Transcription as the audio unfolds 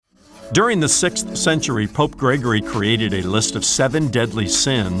During the 6th century, Pope Gregory created a list of 7 deadly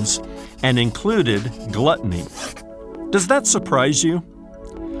sins and included gluttony. Does that surprise you?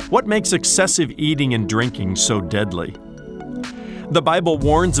 What makes excessive eating and drinking so deadly? The Bible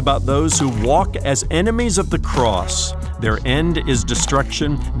warns about those who walk as enemies of the cross. Their end is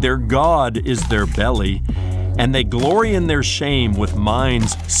destruction, their God is their belly, and they glory in their shame with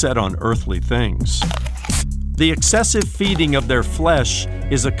minds set on earthly things. The excessive feeding of their flesh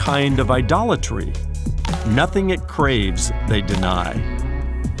is a kind of idolatry. Nothing it craves, they deny.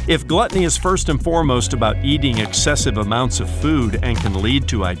 If gluttony is first and foremost about eating excessive amounts of food and can lead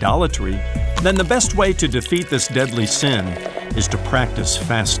to idolatry, then the best way to defeat this deadly sin is to practice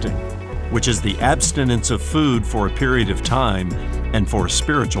fasting, which is the abstinence of food for a period of time and for a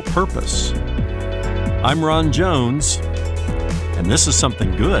spiritual purpose. I'm Ron Jones, and this is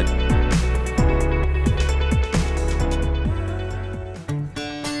Something Good.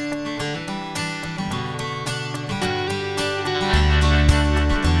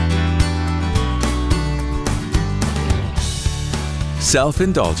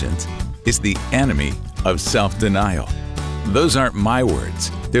 Self-indulgence is the enemy of self-denial. Those aren't my words.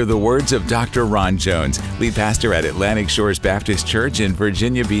 They're the words of Dr. Ron Jones, lead pastor at Atlantic Shores Baptist Church in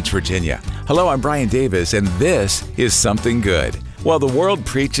Virginia Beach, Virginia. Hello, I'm Brian Davis, and this is Something Good. While the world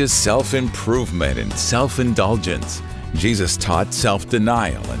preaches self-improvement and self-indulgence, Jesus taught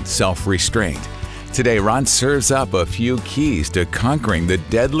self-denial and self-restraint. Today, Ron serves up a few keys to conquering the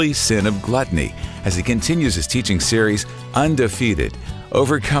deadly sin of gluttony as he continues his teaching series, Undefeated,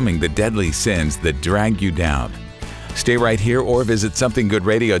 Overcoming the Deadly Sins That Drag You Down. Stay right here or visit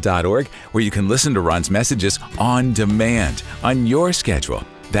somethinggoodradio.org where you can listen to Ron's messages on demand, on your schedule.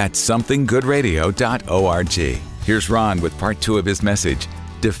 That's somethinggoodradio.org. Here's Ron with part 2 of his message,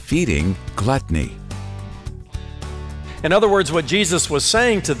 Defeating Gluttony. In other words, what Jesus was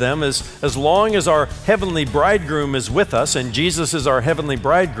saying to them is, as long as our heavenly bridegroom is with us, and Jesus is our heavenly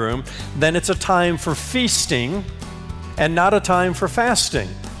bridegroom, then it's a time for feasting and not a time for fasting.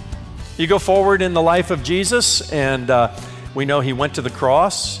 You go forward in the life of Jesus, and we know he went to the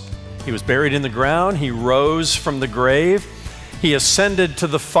cross, he was buried in the ground, he rose from the grave, he ascended to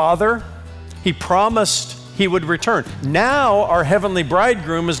the Father, he promised he would return. Now our heavenly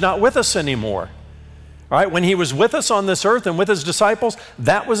bridegroom is not with us anymore. All right, when he was with us on this earth and with his disciples,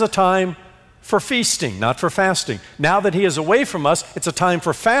 that was a time for feasting, not for fasting. Now that he is away from us, it's a time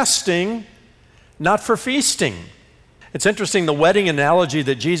for fasting, not for feasting. It's interesting, the wedding analogy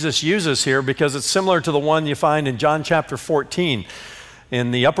that Jesus uses here, because it's similar to the one you find in John chapter 14.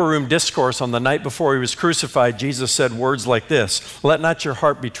 In the upper room discourse on the night before he was crucified, Jesus said words like this, "Let not your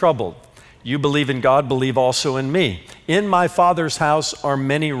heart be troubled. You believe in God, believe also in me. In my Father's house are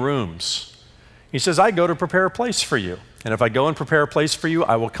many rooms." He says, I go to prepare a place for you. And if I go and prepare a place for you,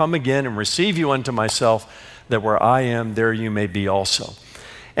 I will come again and receive you unto myself, that where I am, there you may be also.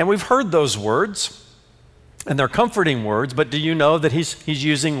 And we've heard those words, and they're comforting words, but do you know that he's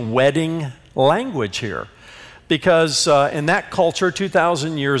using wedding language here? Because in that culture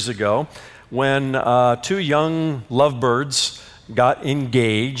 2,000 years ago, when 2 young lovebirds got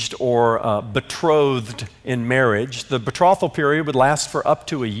engaged or betrothed in marriage, the betrothal period would last for up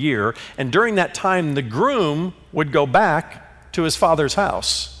to a year, and during that time, the groom would go back to his father's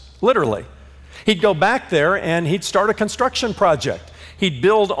house, literally. He'd go back there and he'd start a construction project. He'd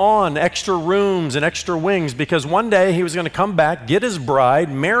build on extra rooms and extra wings because one day he was going to come back, get his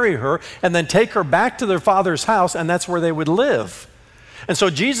bride, marry her, and then take her back to their father's house, and that's where they would live. And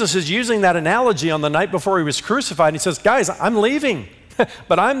so Jesus is using that analogy on the night before he was crucified. He says, guys, I'm leaving,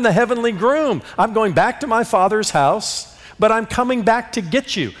 but I'm the heavenly groom. I'm going back to my Father's house, but I'm coming back to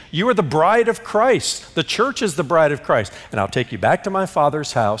get you. You are the bride of Christ. The church is the bride of Christ. And I'll take you back to my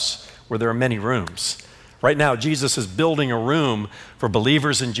Father's house where there are many rooms. Right now, Jesus is building a room for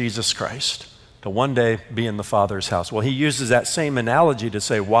believers in Jesus Christ to one day be in the Father's house. Well, he uses that same analogy to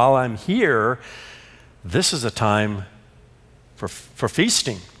say, while I'm here, this is a time for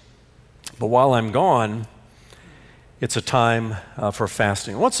feasting. But while I'm gone, it's a time for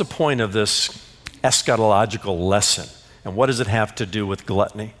fasting. What's the point of this eschatological lesson? And what does it have to do with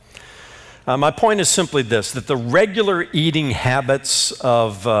gluttony? My point is simply this, that the regular eating habits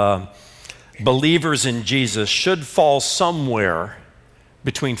of believers in Jesus should fall somewhere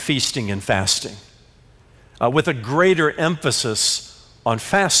between feasting and fasting, with a greater emphasis on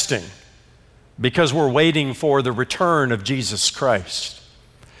fasting, because we're waiting for the return of Jesus Christ.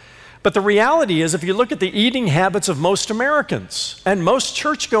 But the reality is, if you look at the eating habits of most Americans and most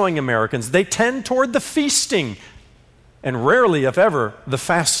church-going Americans, they tend toward the feasting and rarely, if ever, the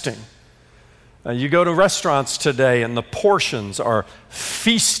fasting. You go to restaurants today and the portions are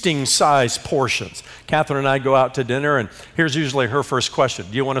feasting size portions. Catherine and I go out to dinner and here's usually her first question.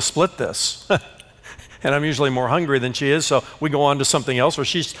 Do you want to split this? And I'm usually more hungry than she is, so we go on to something else, or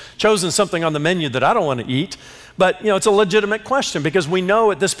she's chosen something on the menu that I don't want to eat. But, it's a legitimate question because we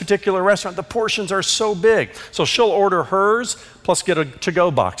know at this particular restaurant the portions are so big. So she'll order hers, plus get a to-go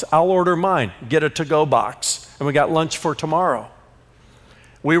box. I'll order mine, get a to-go box. And we got lunch for tomorrow.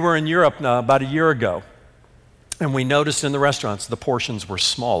 We were in Europe about a year ago, and we noticed in the restaurants the portions were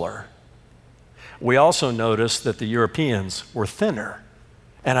smaller. We also noticed that the Europeans were thinner.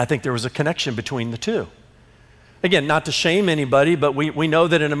 And I think there was a connection between the two. Again, not to shame anybody, but we know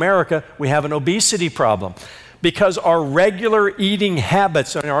that in America we have an obesity problem because our regular eating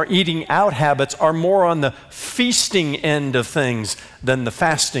habits and our eating out habits are more on the feasting end of things than the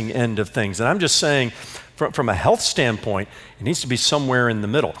fasting end of things. And I'm just saying, from a health standpoint, it needs to be somewhere in the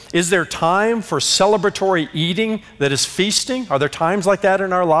middle. Is there time for celebratory eating that is feasting? Are there times like that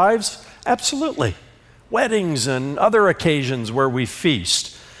in our lives? Absolutely. Weddings and other occasions where we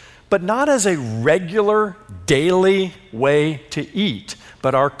feast, but not as a regular daily way to eat.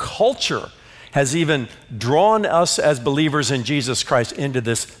 But our culture has even drawn us as believers in Jesus Christ into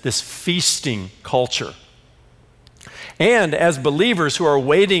this feasting culture. And as believers who are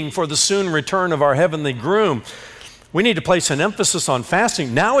waiting for the soon return of our heavenly groom, we need to place an emphasis on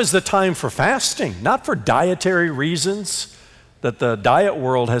fasting. Now is the time for fasting, not for dietary reasons that the diet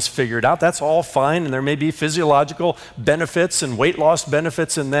world has figured out. That's all fine, and there may be physiological benefits and weight loss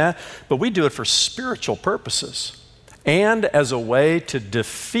benefits in that, but we do it for spiritual purposes and as a way to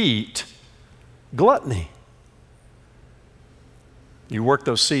defeat gluttony. You work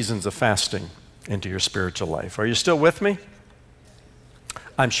those seasons of fasting into your spiritual life. Are you still with me?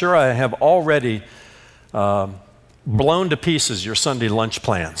 I'm sure I have already blown to pieces your Sunday lunch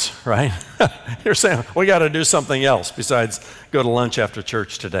plans, right? You're saying, we got to do something else besides go to lunch after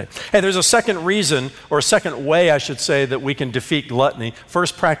church today. Hey, there's a second reason, or a second way, I should say, that we can defeat gluttony.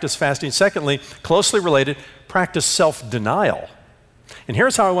 First, practice fasting. Secondly, closely related, practice self-denial. And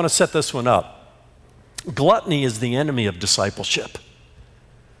here's how I want to set this one up. Gluttony is the enemy of discipleship.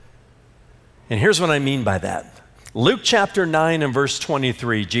 And here's what I mean by that. Luke chapter 9 and verse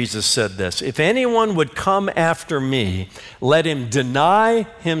 23, Jesus said this, "If anyone would come after me, let him deny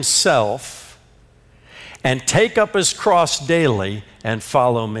himself and take up his cross daily and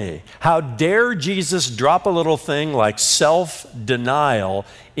follow me." How dare Jesus drop a little thing like self-denial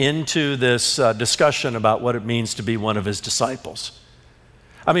into this discussion about what it means to be one of his disciples?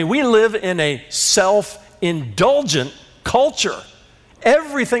 I mean, we live in a self-indulgent culture.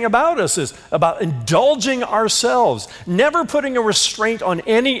 Everything about us is about indulging ourselves, never putting a restraint on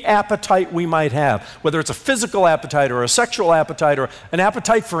any appetite we might have, whether it's a physical appetite or a sexual appetite or an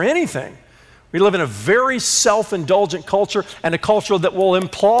appetite for anything. We live in a very self-indulgent culture, and a culture that will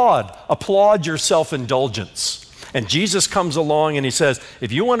applaud your self-indulgence. And Jesus comes along and he says,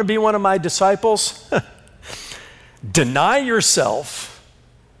 if you want to be one of my disciples, deny yourself.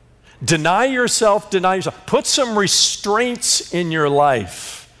 Deny yourself. Put some restraints in your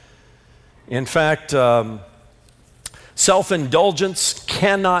life. In fact, self-indulgence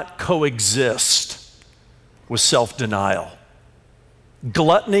cannot coexist with self-denial.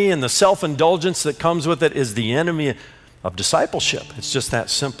 Gluttony and the self-indulgence that comes with it is the enemy of discipleship. It's just that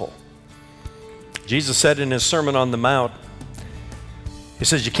simple. Jesus said in his Sermon on the Mount, he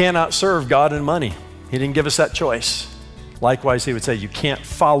says, you cannot serve God and money. He didn't give us that choice. Likewise, he would say, you can't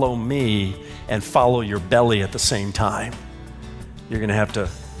follow me and follow your belly at the same time. You're going to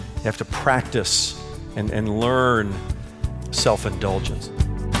have to practice and learn self-indulgence.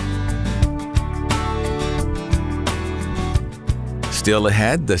 Still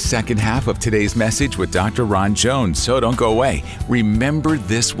ahead, the second half of today's message with Dr. Ron Jones, so don't go away. Remember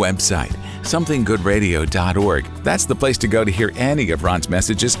this website, somethinggoodradio.org. That's the place to go to hear any of Ron's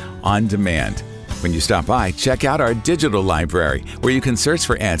messages on demand. When you stop by, check out our digital library, where you can search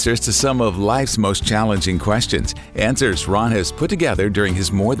for answers to some of life's most challenging questions, answers Ron has put together during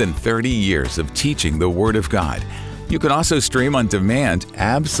his more than 30 years of teaching the Word of God. You can also stream on demand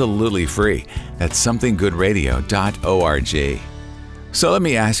absolutely free at somethinggoodradio.org. So let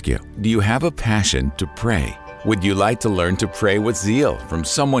me ask you, do you have a passion to pray? Would you like to learn to pray with zeal from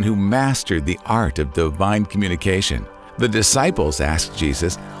someone who mastered the art of divine communication? The disciples asked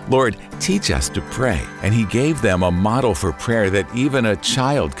Jesus, Lord, teach us to pray, and he gave them a model for prayer that even a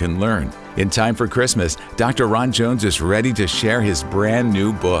child can learn. In time for Christmas, Dr. Ron Jones is ready to share his brand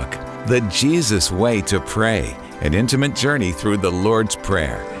new book, The Jesus Way to Pray, an intimate journey through the Lord's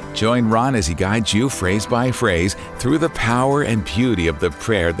Prayer. Join Ron as he guides you phrase by phrase through the power and beauty of the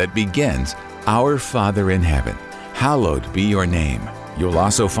prayer that begins Our Father in heaven, hallowed be your name. You'll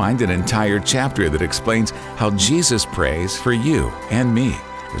also find an entire chapter that explains how Jesus prays for you and me,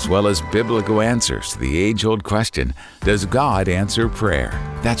 as well as biblical answers to the age-old question, does God answer prayer?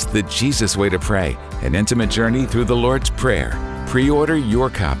 That's the Jesus Way to Pray, an intimate journey through the Lord's Prayer. Pre-order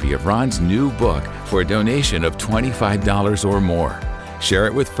your copy of Ron's new book for a donation of $25 or more. Share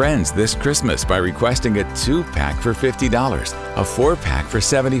it with friends this Christmas by requesting a 2-pack for $50, a 4-pack for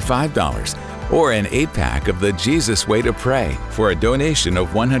 $75, or an 8-pack of the Jesus Way to Pray for a donation of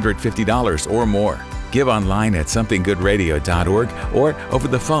 $150 or more. Give online at somethinggoodradio.org or over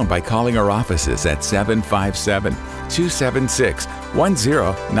the phone by calling our offices at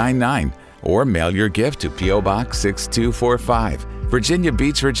 757-276-1099 or mail your gift to P.O. Box 6245, Virginia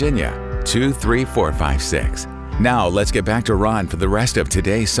Beach, Virginia 23456. Now let's get back to Ron for the rest of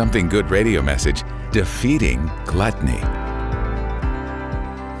today's Something Good radio message, Defeating Gluttony.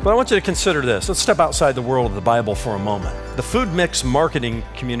 But I want you to consider this. Let's step outside the world of the Bible for a moment. The Food Mix Marketing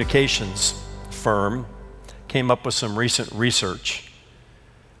Communications firm came up with some recent research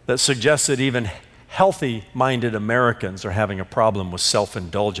that suggests that even healthy-minded Americans are having a problem with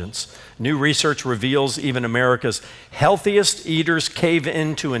self-indulgence. New research reveals even America's healthiest eaters cave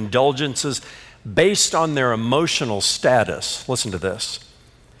into indulgences based on their emotional status. Listen to this.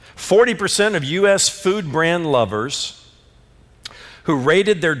 40% of U.S. food brand lovers who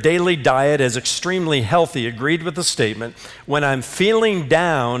rated their daily diet as extremely healthy agreed with the statement, when I'm feeling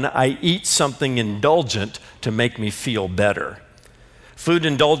down, I eat something indulgent to make me feel better. Food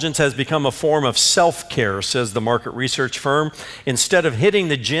indulgence has become a form of self-care, says the market research firm. Instead of hitting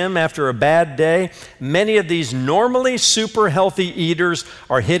the gym after a bad day, many of these normally super healthy eaters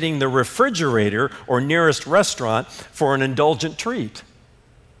are hitting the refrigerator or nearest restaurant for an indulgent treat.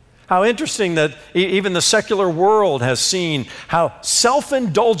 How interesting that even the secular world has seen how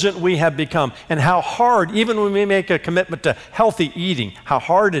self-indulgent we have become and how hard, even when we make a commitment to healthy eating, how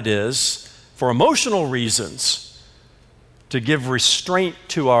hard it is for emotional reasons to give restraint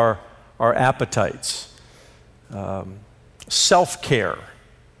to our appetites. Self-care,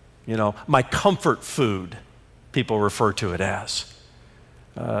 my comfort food, people refer to it as.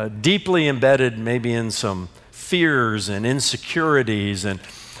 Deeply embedded maybe in some fears and insecurities and,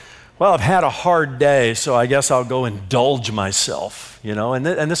 well, I've had a hard day, so I guess I'll go indulge myself, and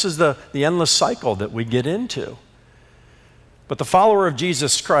this is the endless cycle that we get into. But the follower of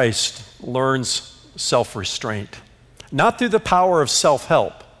Jesus Christ learns self-restraint, not through the power of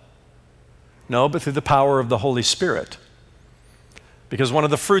self-help, no, but through the power of the Holy Spirit. Because one of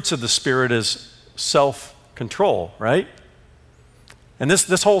the fruits of the Spirit is self-control, right? And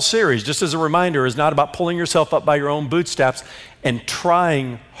this whole series, just as a reminder, is not about pulling yourself up by your own bootstraps and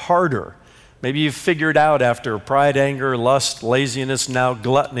trying harder. Maybe you've figured out after pride, anger, lust, laziness, now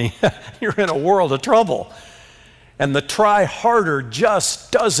gluttony, you're in a world of trouble. And the try harder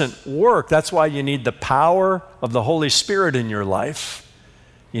just doesn't work. That's why you need the power of the Holy Spirit in your life.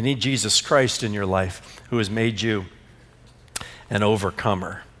 You need Jesus Christ in your life, who has made you an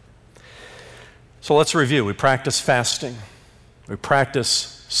overcomer. So let's review. We practice fasting. We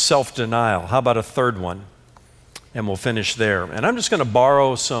practice self-denial. How about a third one? And we'll finish there. And I'm just going to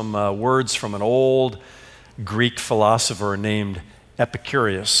borrow some words from an old Greek philosopher named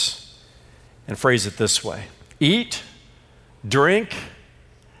Epicurus and phrase it this way. Eat, drink,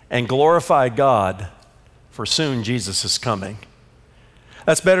 and glorify God, for soon Jesus is coming.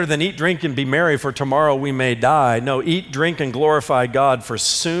 That's better than eat, drink, and be merry, for tomorrow we may die. No, eat, drink, and glorify God, for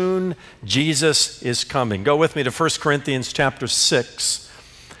soon Jesus is coming. Go with me to 1 Corinthians chapter 6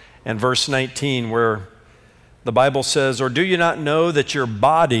 and verse 19, where the Bible says, or do you not know that your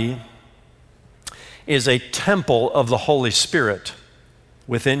body is a temple of the Holy Spirit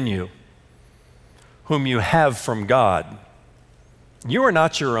within you, whom you have from God? You are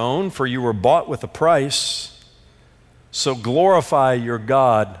not your own, for you were bought with a price. So glorify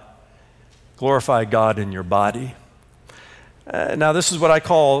God in your body. Now this is what I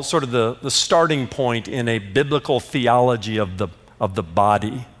call sort of the starting point in a biblical theology of the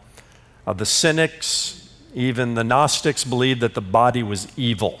body. The cynics, even the Gnostics, believed that the body was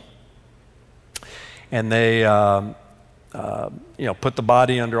evil. And they put the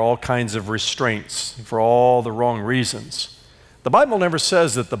body under all kinds of restraints for all the wrong reasons. The Bible never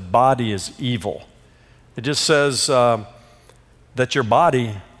says that the body is evil. It just says that your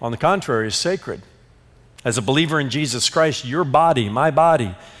body, on the contrary, is sacred. As a believer in Jesus Christ, your body, my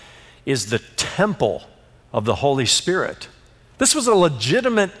body, is the temple of the Holy Spirit. This was a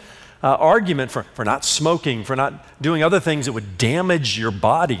legitimate argument for not smoking, for not doing other things that would damage your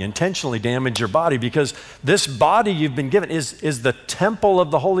body, intentionally damage your body, because this body you've been given is the temple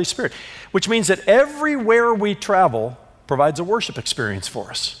of the Holy Spirit, which means that everywhere we travel provides a worship experience for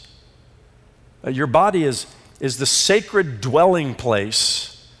us. Your body is the sacred dwelling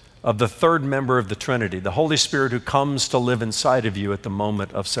place of the third member of the Trinity, the Holy Spirit who comes to live inside of you at the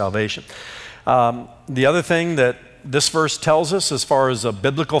moment of salvation. The other thing that this verse tells us as far as a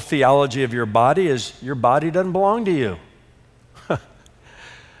biblical theology of your body is your body doesn't belong to you.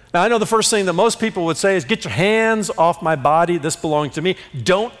 Now, I know the first thing that most people would say is, get your hands off my body, this belongs to me.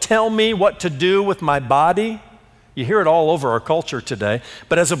 Don't tell me what to do with my body. You hear it all over our culture today.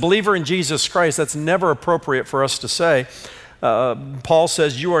 But as a believer in Jesus Christ, that's never appropriate for us to say. Paul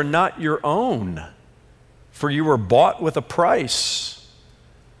says, you are not your own, for you were bought with a price.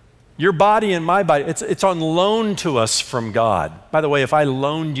 Your body and my body, it's on loan to us from God. By the way, if I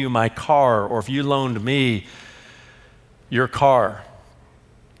loaned you my car, or if you loaned me your car,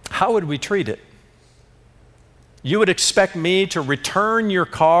 how would we treat it? You would expect me to return your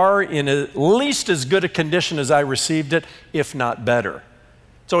car in at least as good a condition as I received it, if not better.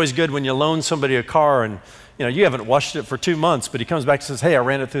 It's always good when you loan somebody a car and you haven't washed it for 2 months, but he comes back and says, hey, I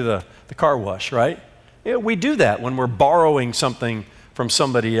ran it through the car wash, right? We do that when we're borrowing something from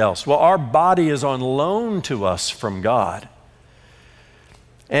somebody else. Well, our body is on loan to us from God.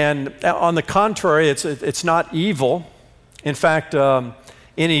 And on the contrary, it's not evil. In fact,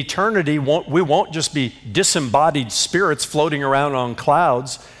 in eternity, we won't just be disembodied spirits floating around on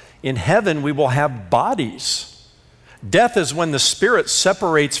clouds. In heaven, we will have bodies. Death is when the spirit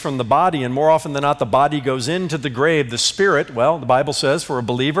separates from the body, and more often than not, the body goes into the grave. The spirit, well, the Bible says, for a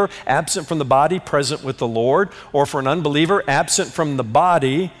believer, absent from the body, present with the Lord, or for an unbeliever, absent from the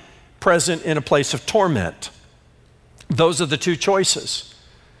body, present in a place of torment. Those are the two choices.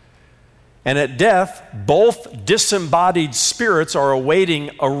 And at death, both disembodied spirits are awaiting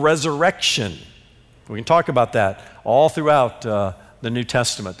a resurrection. We can talk about that all throughout the New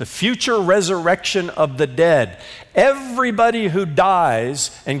Testament. The future resurrection of the dead. Everybody who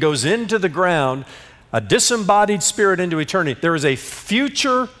dies and goes into the ground, a disembodied spirit into eternity, there is a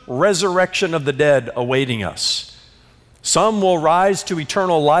future resurrection of the dead awaiting us. Some will rise to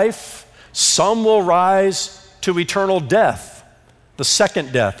eternal life. Some will rise to eternal death. The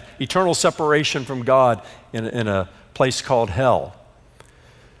second death, eternal separation from God in a place called hell.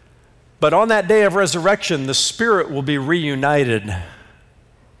 But on that day of resurrection, the spirit will be reunited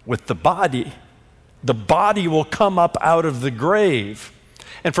with the body. The body will come up out of the grave.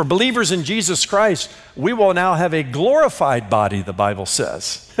 And for believers in Jesus Christ, we will now have a glorified body, the Bible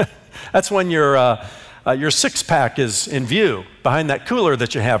says. That's when your six-pack is in view behind that cooler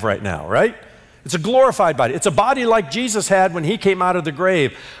that you have right now, right? It's a glorified body. It's a body like Jesus had when he came out of the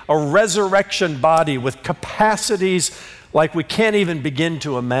grave, a resurrection body with capacities like we can't even begin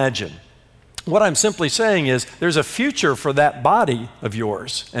to imagine. What I'm simply saying is there's a future for that body of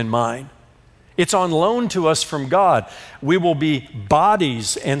yours and mine. It's on loan to us from God. We will be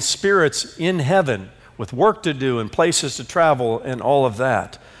bodies and spirits in heaven with work to do and places to travel and all of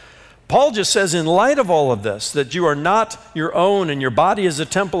that. Paul just says, in light of all of this, that you are not your own and your body is a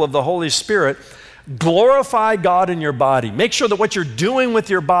temple of the Holy Spirit, glorify God in your body. Make sure that what you're doing with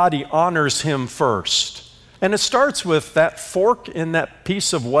your body honors him first. And it starts with that fork in that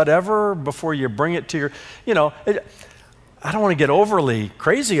piece of whatever before you bring it to your, I don't want to get overly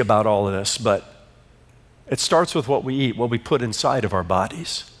crazy about all of this, but it starts with what we eat, what we put inside of our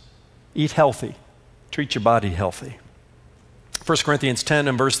bodies. Eat healthy. Treat your body healthy. 1 Corinthians 10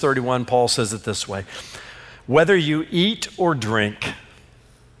 and verse 31, Paul says it this way: whether you eat or drink,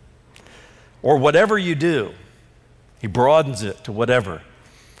 or whatever you do, he broadens it to whatever,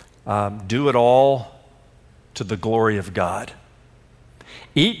 do it all to the glory of God.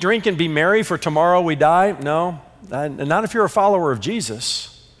 Eat, drink, and be merry, for tomorrow we die? No, not if you're a follower of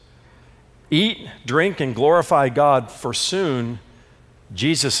Jesus. Eat, drink, and glorify God, for soon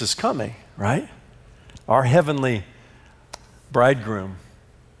Jesus is coming, right? Our heavenly bridegroom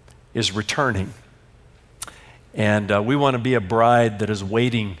is returning. And we want to be a bride that is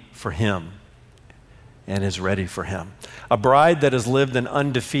waiting for him and is ready for him. A bride that has lived an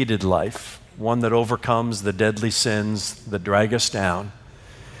undefeated life, one that overcomes the deadly sins that drag us down,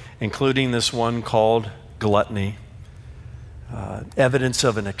 including this one called gluttony, evidence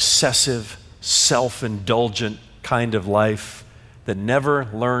of an excessive, self-indulgent kind of life that never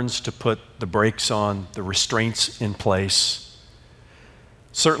learns to put the brakes on, the restraints in place.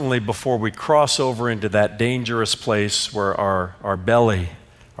 Certainly before we cross over into that dangerous place where our belly,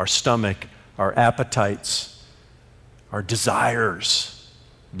 our stomach, our appetites, our desires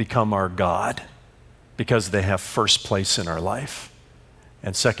become our God because they have first place in our life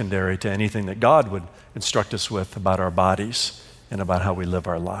and secondary to anything that God would instruct us with about our bodies and about how we live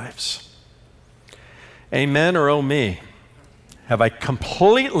our lives. Amen or oh me? Have I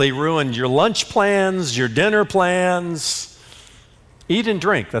completely ruined your lunch plans, your dinner plans? Eat and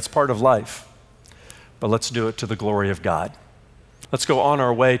drink, that's part of life. But let's do it to the glory of God. Let's go on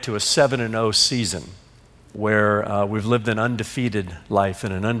our way to a 7-0 season where we've lived an undefeated life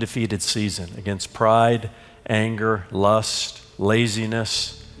in an undefeated season against pride, anger, lust,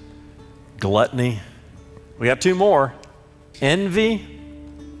 laziness, gluttony. We got 2 more, envy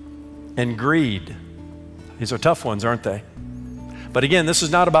and greed. These are tough ones, aren't they? But again, this is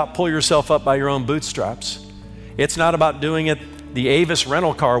not about pull yourself up by your own bootstraps. It's not about doing it the Avis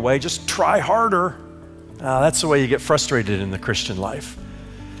rental car way, just try harder. That's the way you get frustrated in the Christian life.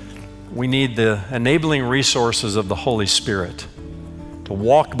 We need the enabling resources of the Holy Spirit to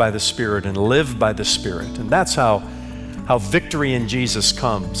walk by the Spirit and live by the Spirit. And that's how victory in Jesus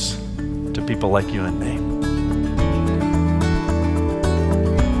comes to people like you and me.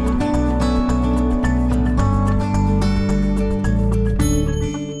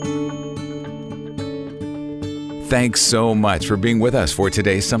 Thanks so much for being with us for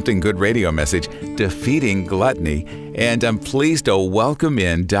today's Something Good radio message, Defeating Gluttony. And I'm pleased to welcome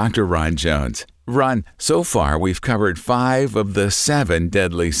in Dr. Ron Jones. Ron, so far we've covered 5 of the 7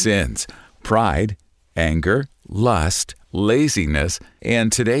 deadly sins: pride, anger, lust, laziness, and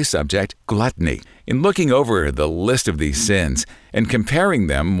today's subject, gluttony. In looking over the list of these sins and comparing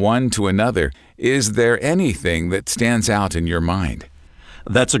them one to another, is there anything that stands out in your mind?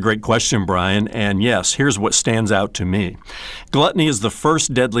 That's a great question, Brian. And yes, here's what stands out to me. Gluttony is the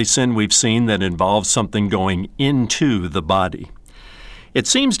first deadly sin we've seen that involves something going into the body. It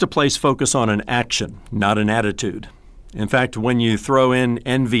seems to place focus on an action, not an attitude. In fact, when you throw in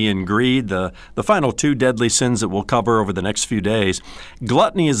envy and greed, the final 2 deadly sins that we'll cover over the next few days,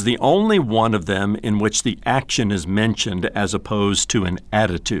 gluttony is the only one of them in which the action is mentioned as opposed to an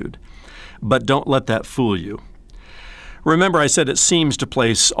attitude. But don't let that fool you. Remember, I said it seems to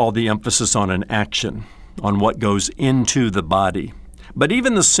place all the emphasis on an action, on what goes into the body. But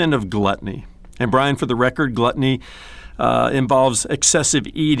even the sin of gluttony, and Brian, for the record, gluttony involves excessive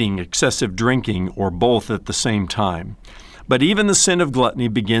eating, excessive drinking, or both at the same time. But even the sin of gluttony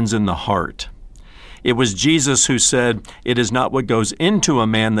begins in the heart. It was Jesus who said, "It is not what goes into a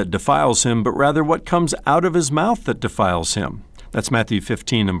man that defiles him, but rather what comes out of his mouth that defiles him." That's Matthew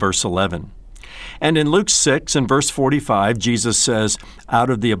 15 and verse 11. And in Luke 6 and verse 45, Jesus says, "Out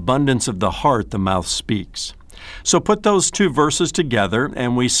of the abundance of the heart, the mouth speaks." So put those 2 verses together,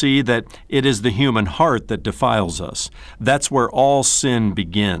 and we see that it is the human heart that defiles us. That's where all sin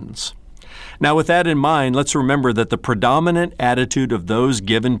begins. Now, with that in mind, let's remember that the predominant attitude of those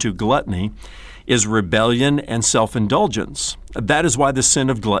given to gluttony is rebellion and self-indulgence. That is why the sin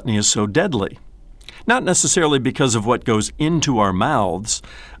of gluttony is so deadly. Not necessarily because of what goes into our mouths,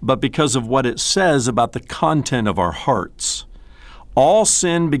 but because of what it says about the content of our hearts. All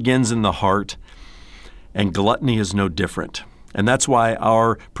sin begins in the heart, and gluttony is no different. And that's why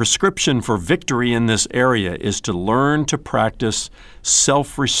our prescription for victory in this area is to learn to practice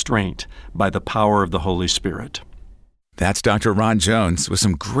self-restraint by the power of the Holy Spirit. That's Dr. Ron Jones with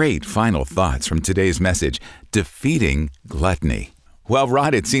some great final thoughts from today's message, Defeating Gluttony. Well,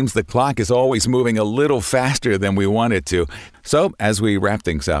 Rod, it seems the clock is always moving a little faster than we want it to. So, as we wrap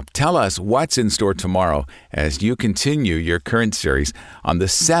things up, tell us what's in store tomorrow as you continue your current series on the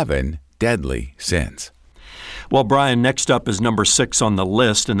 7 deadly sins. Well, Brian, next up is number 6 on the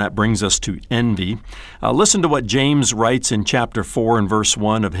list, and that brings us to envy. Listen to what James writes in chapter 4 and verse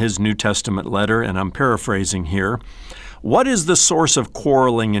 1 of his New Testament letter, and I'm paraphrasing here. "What is the source of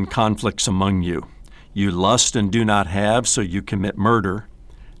quarreling and conflicts among you? You lust and do not have, so you commit murder."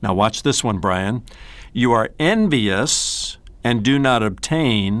 Now watch this one, Brian. "You are envious and do not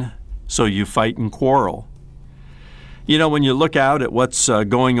obtain, so you fight and quarrel." You know, when you look out at what's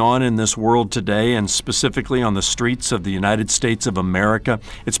going on in this world today, and specifically on the streets of the United States of America,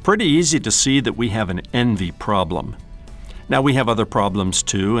 it's pretty easy to see that we have an envy problem. Now, we have other problems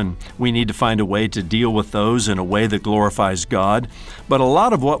too, and we need to find a way to deal with those in a way that glorifies God. But a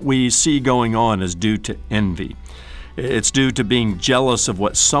lot of what we see going on is due to envy. It's due to being jealous of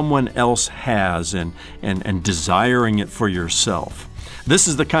what someone else has and desiring it for yourself. This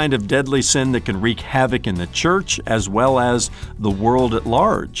is the kind of deadly sin that can wreak havoc in the church as well as the world at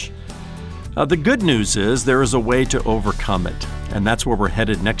large. The good news is there is a way to overcome it, and that's where we're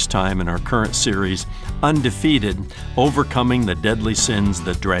headed next time in our current series, Undefeated, Overcoming the Deadly Sins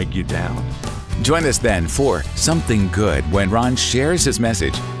That Drag You Down. Join us then for Something Good when Ron shares his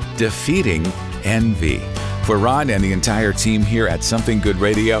message, Defeating Envy. For Ron and the entire team here at Something Good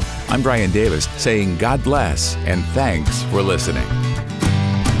Radio, I'm Brian Davis saying God bless and thanks for listening.